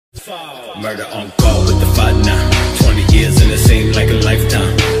Murder on call with the 5-9. 20 years and it seemed like a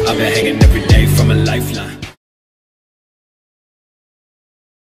lifetime. I've been hanging every day from a lifeline.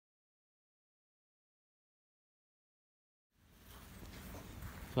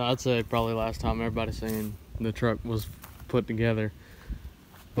 So I'd say probably last time everybody seen the truck was put together,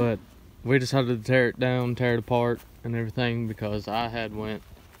 but we decided to tear it down, tear it apart and everything because I had went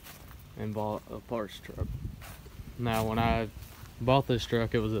and bought a parts truck. Now when I bought this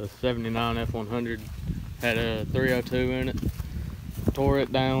truck, it was a 79 f100, had a 302 in it, tore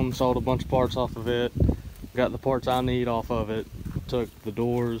it down, sold a bunch of parts off of it, got the parts I need off of it, took the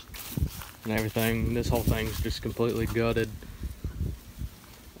doors and everything. This whole thing's just completely gutted.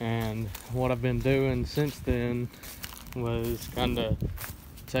 And what I've been doing since then was kind of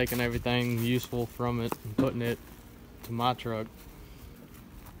taking everything useful from it and putting it to my truck.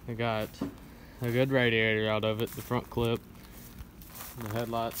 I got a good radiator out of it, the front clip, the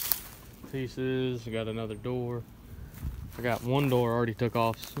headlights pieces, I got another door. I got one door already took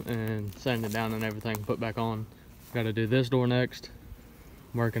off and sanded down and everything, put back on. Got to do this door next.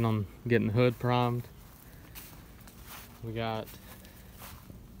 Working on getting the hood primed. We got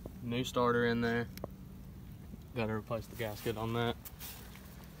new starter in there. Got to replace the gasket on that.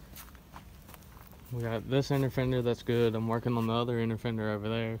 We got this inner fender, that's good. I'm working on the other inner fender over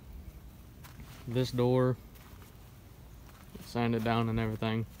there. This door, sanded down and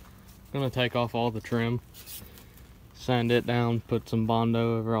everything. Gonna take off all the trim, sand it down, put some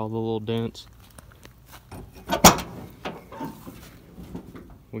Bondo over all the little dents.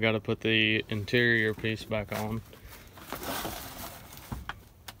 We got to put the interior piece back on.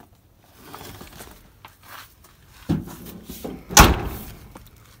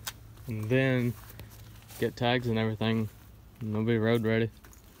 And then get tags and everything, and they'll be road ready.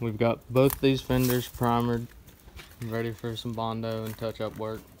 We've got both these fenders primered, ready for some Bondo and touch-up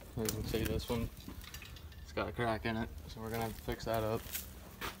work. As you can see, this one, it's got a crack in it, so we're gonna have to fix that up.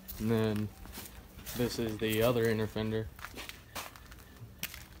 And then this is the other inner fender.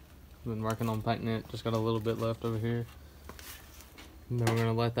 Been working on painting it, just got a little bit left over here. And then we're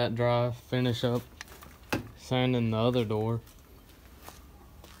gonna let that dry, finish up sanding the other door.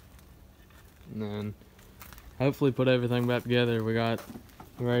 And then hopefully put everything back together. We got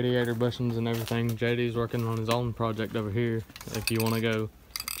radiator bushings and everything. JD's working on his own project over here. If you want to go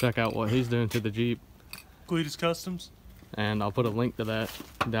check out what he's doing to the Jeep. Cletus Customs. And I'll put a link to that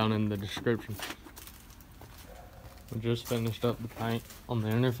down in the description. We just finished up the paint on the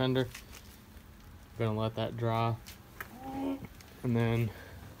inner fender. Gonna let that dry. And then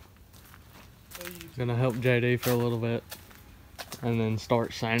gonna help JD for a little bit. And then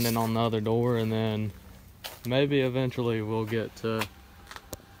start sanding on the other door, and then maybe eventually we'll get to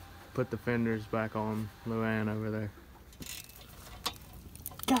put the fenders back on Luann over there.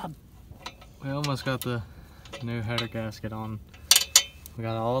 God! We almost got the new header gasket on. We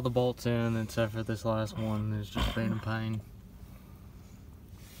got all the bolts in except for this last one. It's just been a pain.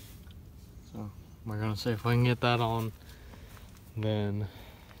 So we're gonna see if we can get that on, then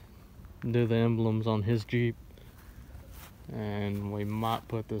do the emblems on his Jeep. And we might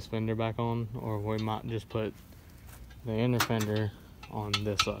put this fender back on, or we might just put the inner fender on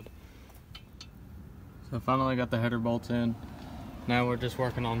this side. So finally got the header bolts in. Now we're just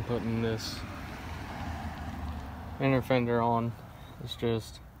working on putting this inner fender on. It's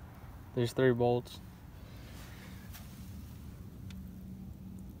just these 3 bolts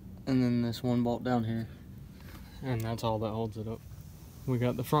and then this one bolt down here, and that's all that holds it up. We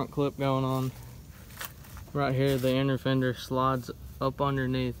got the front clip going on. Right here, the inner fender slides up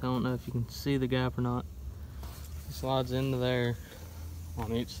underneath. I don't know if you can see the gap or not. It slides into there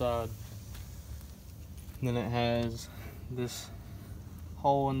on each side. And then it has this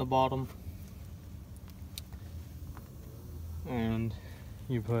hole in the bottom. And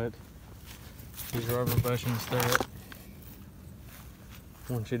you put these rubber bushings through it.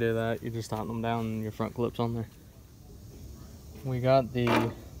 Once you do that, you just tighten them down and your front clip's on there. We got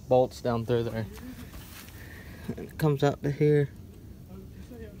the bolts down through there. And it comes out to here.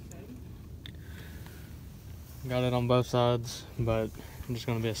 Got it on both sides, but I'm just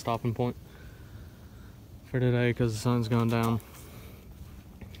going to be a stopping point for today because the sun's going down.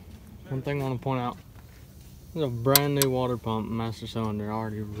 One thing I want to point out, there's a brand new water pump master cylinder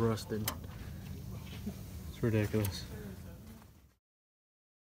already rusted. It's ridiculous.